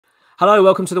Hello,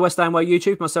 welcome to the West Ham Way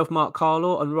YouTube. Myself, Mark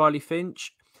Carlaw, and Riley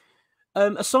Finch.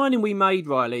 A signing we made,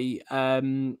 Riley,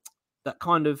 that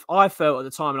kind of I felt at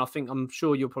the time, and I'm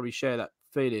sure you'll probably share that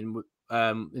feeling.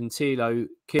 In Thilo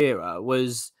Kehrer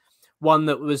was one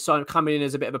that was coming in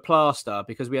as a bit of a plaster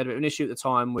because we had a bit of an issue at the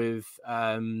time with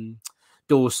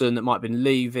Dawson that might have been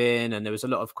leaving, and there was a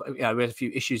lot of we had a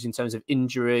few issues in terms of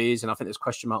injuries, and I think there's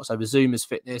question marks over Zuma's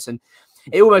fitness, and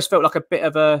it almost felt like a bit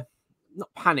of a not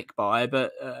panic buy,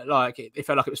 but like it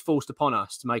felt like it was forced upon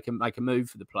us to make a move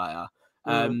for the player.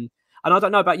 And I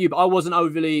don't know about you, but I wasn't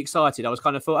overly excited. I was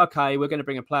kind of thought, okay, we're going to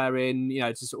bring a player in,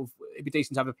 to sort of, it'd be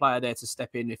decent to have a player there to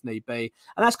step in if need be.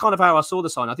 And that's kind of how I saw the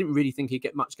sign. I didn't really think he'd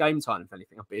get much game time, if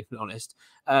anything, I'm being honest.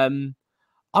 I'm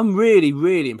really,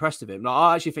 really impressed with him. Like,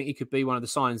 I actually think he could be one of the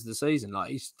signs of the season.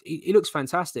 Like he looks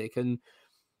fantastic, and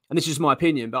this is just my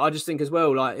opinion, but I just think as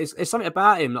well, like it's something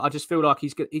about him that I just feel like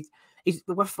he's good.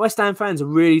 The West Ham fans are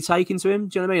really taking to him.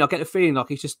 Do you know what I mean? I get the feeling like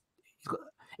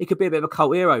he could be a bit of a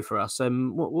cult hero for us.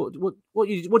 What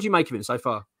do you make of him so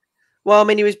far? Well, I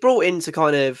mean, he was brought in to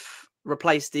kind of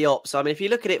replace Diop. So, I mean, if you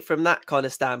look at it from that kind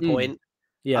of standpoint,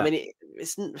 I mean,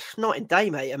 it's not in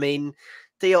day, mate. I mean,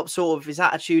 Diop sort of, his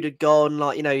attitude had gone.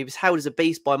 Like, he was held as a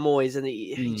beast by Moyes, and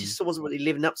he just wasn't really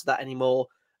living up to that anymore.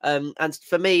 And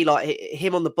for me, like,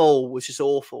 him on the ball was just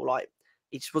awful. Like,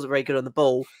 he just wasn't very good on the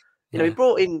ball. He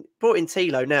brought in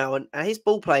Thilo now, and his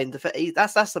ball playing.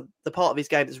 That's the part of his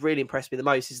game that's really impressed me the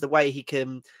most is the way he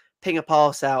can ping a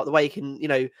pass out, the way he can,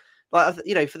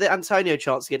 for the Antonio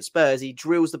chance against Spurs, he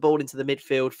drills the ball into the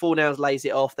midfield. Fornals lays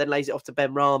it off, then lays it off to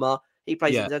Ben Rama. He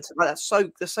plays it. That's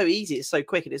so easy. It's so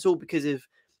quick, and it's all because of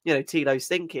Thilo's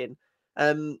thinking.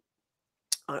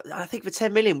 I think for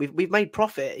 10 million, we've made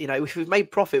profit. We've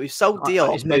made profit. We've sold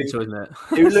Diop. It's mental, isn't it?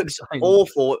 Who looks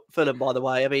awful at Fulham, by the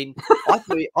way. I mean, I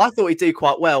thought he'd do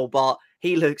quite well, but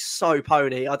he looks so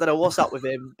pony. I don't know what's up with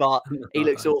him, but he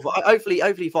looks awful. Hopefully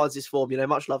he finds his form.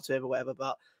 Much love to him or whatever.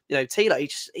 But Thilo,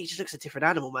 he just looks a different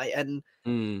animal, mate. And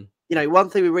one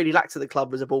thing we really lacked at the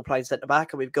club was a ball playing centre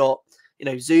back, and we've got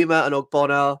Zuma and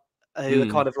Ogbonna, who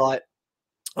are kind of like.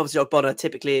 Obviously, Ogbonna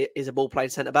typically is a ball-playing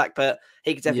centre-back, but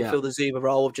he could definitely fill the Zuma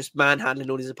role of just manhandling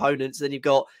all his opponents. Then you've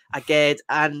got Aged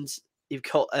and you've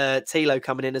got Thilo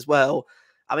coming in as well.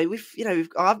 I mean,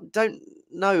 I don't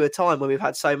know a time when we've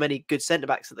had so many good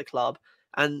centre-backs at the club.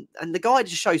 And the guy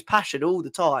just shows passion all the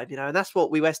time, and that's what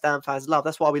we West Ham fans love.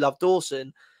 That's why we love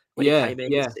Dawson when he came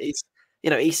in.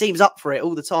 He seems up for it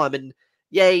all the time. And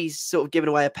he's sort of given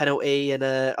away a penalty. And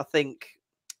I think,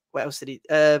 what else did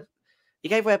he... He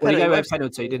gave away a penalty. He gave away a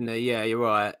penalty, didn't he? Yeah, you're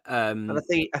right. And I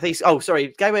think. Oh, sorry. He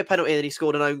gave away a penalty and then he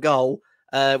scored an own goal,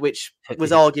 which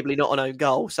was arguably not an own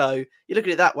goal. So you look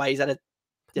at it that way. He's had a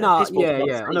I know what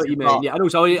you mean. Yeah, and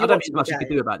also I don't think much he could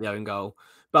do about the own goal.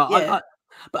 But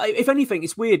but if anything,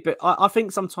 it's weird. But I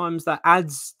think sometimes that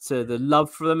adds to the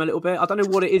love for them a little bit. I don't know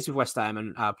what it is with West Ham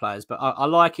and our players, but I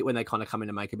like it when they kind of come in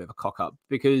and make a bit of a cock up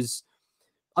because.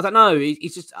 I don't know.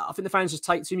 He's just. I think the fans just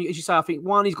take to him. As you say, I think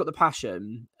one, he's got the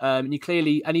passion, and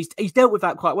he's dealt with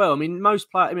that quite well. I mean,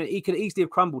 most players. I mean, he could easily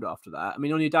have crumbled after that. I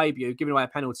mean, on your debut, giving away a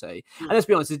penalty, and let's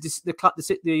be honest,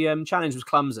 the challenge was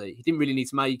clumsy. He didn't really need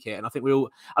to make it, and I think we all.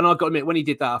 And I've got to admit, when he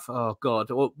did that, I thought, oh God,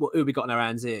 who have we got in our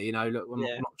hands here? Look, I'm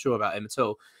not sure about him at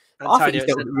all. I think he's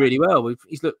dealt with it really well.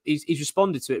 He's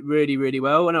responded to it really, really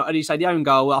well. And you say the own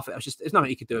goal, I think there's nothing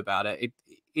he could do about it.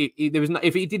 There was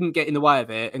if he didn't get in the way of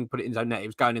it and put it in his own net, it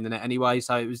was going in the net anyway.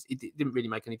 So it didn't really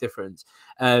make any difference.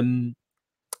 But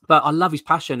I love his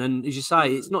passion, and as you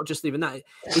say, it's not just even that.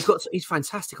 He's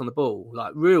fantastic on the ball,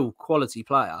 like real quality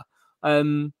player.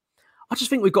 I just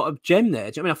think we've got a gem there.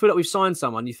 Do you know what I mean? I feel like we've signed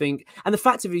someone. You think, and the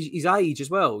fact of his age as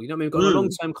well. You know what I mean? We've got a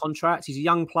long-term contract. He's a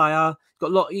young player.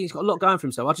 He's got a lot going for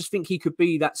himself. I just think he could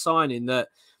be that signing that.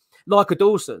 Like a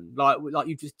Dawson, like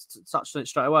you just touched on it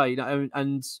straight away,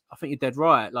 and I think you're dead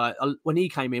right. Like when he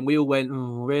came in, we all went,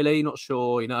 oh, really? Not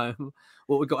sure,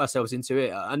 what we got ourselves into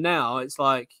it. And now it's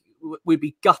like we'd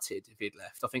be gutted if he'd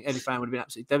left. I think any fan would have been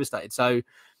absolutely devastated. So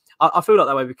I feel like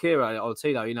that way with Kehrer or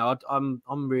Thilo.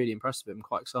 I'm really impressed with him.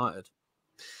 Quite excited.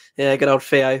 Yeah, good old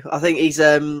Theo. I think he's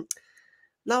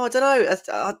No, I don't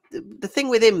know. The thing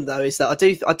with him though is that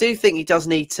I do think he does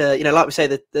need to, like we say,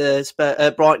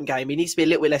 the Brighton game, he needs to be a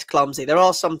little bit less clumsy. There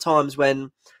are some times when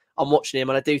I'm watching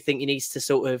him and I do think he needs to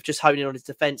sort of just hone in on his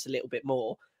defence a little bit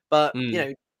more. But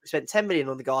we spent 10 million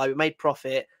on the guy, we made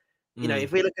profit.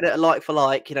 If we look at it like for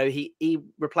like, he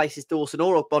replaces Dawson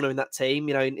or Ogbonna in that team,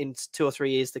 in 2 or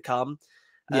 3 years to come.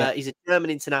 He's a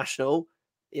German international.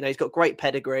 He's got great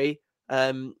pedigree.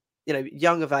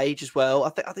 Young of age as well. I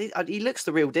think he looks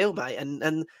the real deal, mate.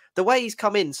 And the way he's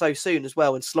come in so soon as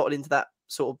well and slotted into that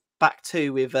sort of back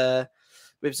two with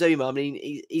with Zuma. I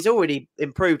mean, he's already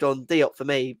improved on Diop for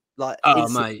me, like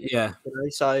mate, yeah. You know?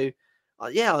 So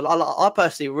yeah, I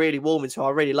personally really warm into him. I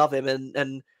really love him,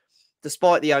 and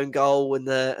despite the own goal and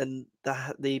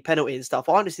the penalty and stuff,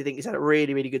 I honestly think he's had a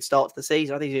really, really good start to the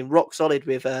season. I think he's been rock solid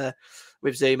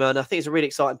with Zuma, and I think it's a really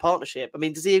exciting partnership. I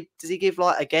mean, does he give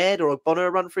like a Gerd or a Bonner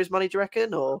a run for his money? Do you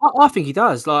reckon? Or I think he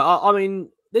does. Like, I mean,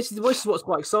 this is what's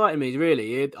quite exciting me.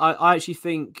 Really, I actually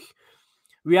think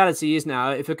reality is now,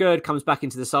 if a Gerd comes back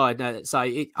into the side now, let's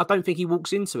say, I don't think he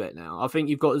walks into it now. I think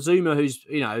you've got Zuma, who's,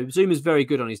 Zuma's very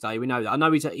good on his day. We know that. I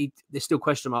know there's still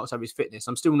question marks over his fitness.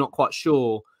 I'm still not quite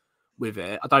sure with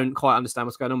it. I don't quite understand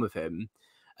what's going on with him.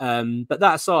 But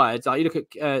that aside, like, you look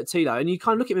at Thilo and you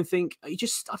kind of look at him and think, I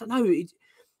don't know.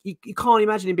 You can't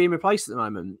imagine him being replaced at the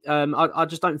moment. I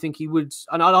just don't think he would.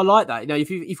 And I like that.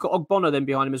 If you've got Ogbonna then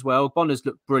behind him as well. Ogbonna's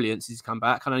looked brilliant since he's come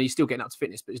back. I know he's still getting up to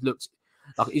fitness, but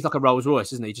he's like a Rolls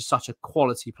Royce, isn't he? Just such a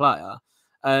quality player.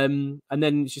 And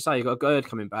then, as you say, you've got a Gerd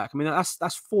coming back. I mean,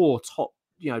 that's 4 top,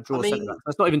 draw centre backs.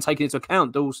 That's not even taking into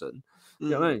account Dawson. You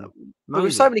know what I mean? But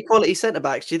with so many quality centre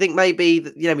backs, do you think maybe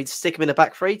we'd stick them in a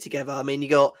back 3 together? I mean, you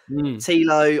got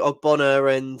Thilo,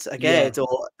 Ogbonna, and Agerd,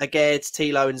 or Agerd,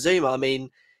 Thilo, and Zuma. I mean,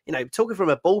 talking from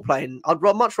a ball playing, I'd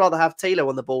much rather have Thilo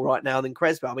on the ball right now than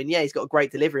Crespo. I mean, yeah, he's got a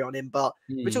great delivery on him, but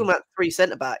we're talking about 3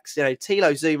 centre backs.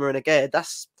 Thilo, Zuma, and Agerd.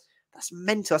 That's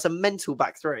mental. That's a mental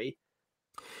back 3.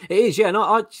 It is, yeah. And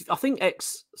I think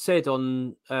X said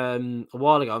on a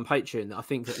while ago on Patreon that I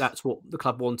think that's what the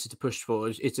club wanted to push for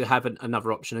is to have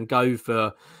another option and go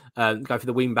for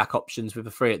the wing back options with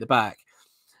a 3 at the back.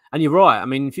 And you're right. I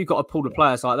mean, if you've got a pool of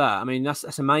players like that, I mean,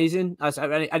 that's amazing. I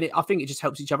think it just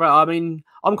helps each other out. I mean,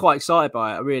 I'm quite excited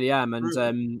by it. I really am.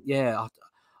 And yeah,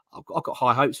 I've got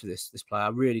high hopes for this player. I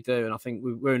really do. And I think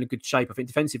we're in a good shape. I think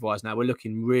defensive wise now, we're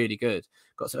looking really good.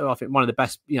 I think one of the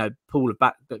best, pool of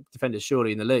back defenders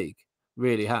surely in the league.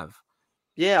 Really have.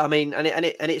 Yeah, I mean, and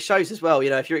it shows as well.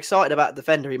 If you're excited about a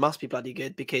defender, he must be bloody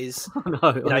good because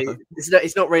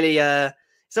it's not really a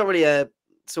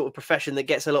sort of profession that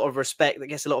gets a lot of respect, that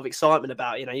gets a lot of excitement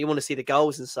about. You want to see the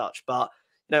goals and such, but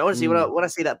honestly, when I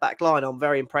see that back line, I'm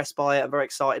very impressed by it. I'm very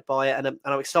excited by it, and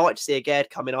I'm excited to see a Gerd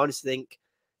come in. I honestly think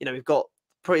we've got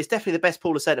it's definitely the best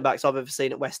pool of centre backs I've ever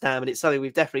seen at West Ham, and it's something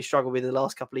we've definitely struggled with in the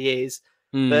last couple of years.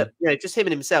 But just him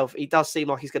and himself, he does seem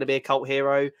like he's going to be a cult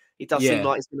hero. He does seem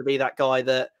like he's going to be that guy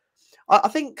that I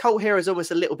think cult hero is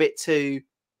almost a little bit too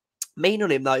mean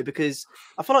on him though, because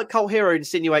I feel like cult hero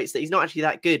insinuates that he's not actually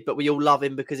that good, but we all love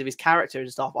him because of his character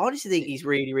and stuff. I honestly think he's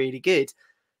really, really good.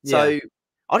 So I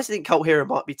honestly think cult hero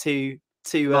might be too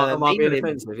might be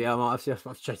offensive. Yeah, I might have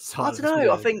I don't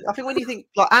know. I think when you think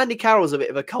like Andy Carroll's a bit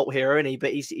of a cult hero, isn't he?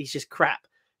 But he's just crap.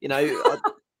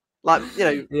 I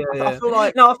feel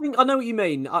like no. I think I know what you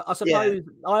mean. I suppose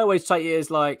I always take it as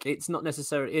like it's not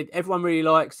necessarily. Everyone really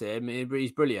likes him.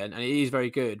 He's brilliant and he is very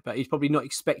good, but he's probably not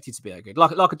expected to be that good.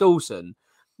 Like a Dawson.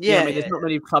 I mean, there's not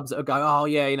many clubs that go, oh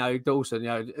yeah, Dawson.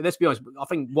 Let's be honest. I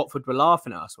think Watford were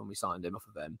laughing at us when we signed him off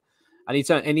of them, and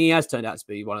he has turned out to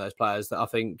be one of those players that I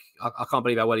think I can't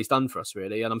believe how well he's done for us,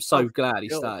 really. And I'm so glad he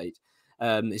stayed.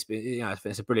 It's been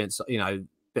it's a brilliant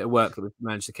bit of work that we've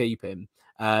managed to keep him.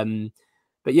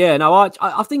 But yeah, no,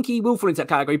 I think he will fall into that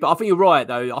category. But I think you're right,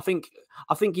 though. I think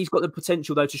he's got the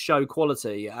potential, though, to show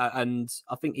quality, and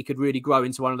I think he could really grow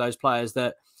into one of those players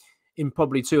that, in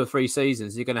probably 2 or 3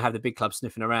 seasons, you're going to have the big club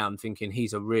sniffing around, thinking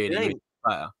he's a really good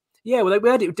player. Yeah, well, we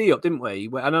had it with Diop, didn't we?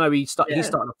 I know he started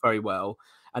off very well,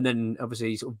 and then obviously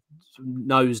he sort of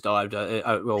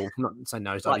nosedived. Well, not saying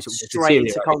nosedived, like straight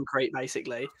into concrete,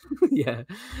 basically. Yeah.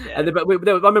 And I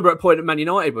remember at a point at Man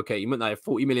United were keen, weren't they?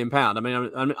 £40 million. I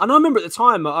mean, and I remember at the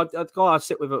time, a guy I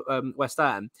sit with at West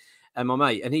Ham, and my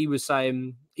mate, and he was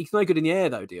saying he's no good in the air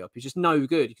though, Diop. He's just no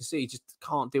good. You can see he just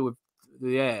can't deal with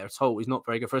the air at all. He's not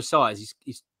very good for his size.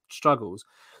 He struggles.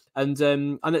 And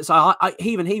so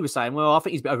he was saying, well, I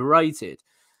think he's a bit overrated.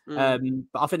 But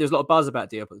I think there's a lot of buzz about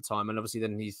Diop at the time, and obviously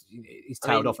then he's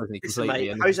tailed off, hasn't he, completely?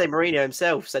 Mate, Jose Mourinho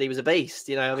himself said he was a beast.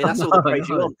 I mean, that's all the praise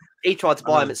you want. He tried to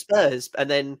buy him at Spurs, and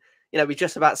then we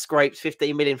just about scraped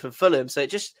 15 million from Fulham. So it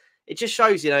just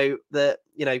shows that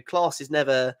class is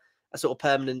never a sort of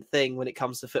permanent thing when it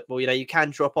comes to football. You can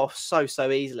drop off so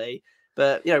easily.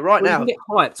 But right now, you can get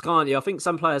hyped, can't you? I think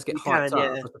some players get hyped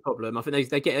up. That's the problem. I think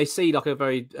they see like a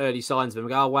very early signs of them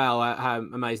and go, "Oh wow, how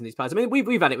amazing these players!" I mean,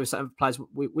 we've had it with some players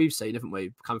we've seen, haven't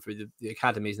we? Come through the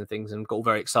academies and things and got all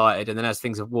very excited, and then as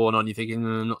things have worn on, you're thinking,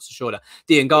 I'm not so sure.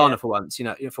 Dean Garner for once, I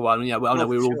know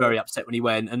we were all very upset when he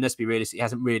went, and let's be realistic, he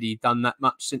hasn't really done that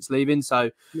much since leaving.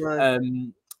 So,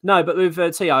 no, but with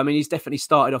Tio, I mean, he's definitely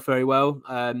started off very well.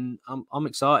 I'm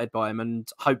excited by him, and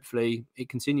hopefully it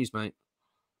continues, mate.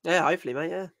 Yeah, hopefully,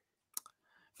 mate. Yeah.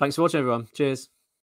 Thanks for watching, everyone. Cheers.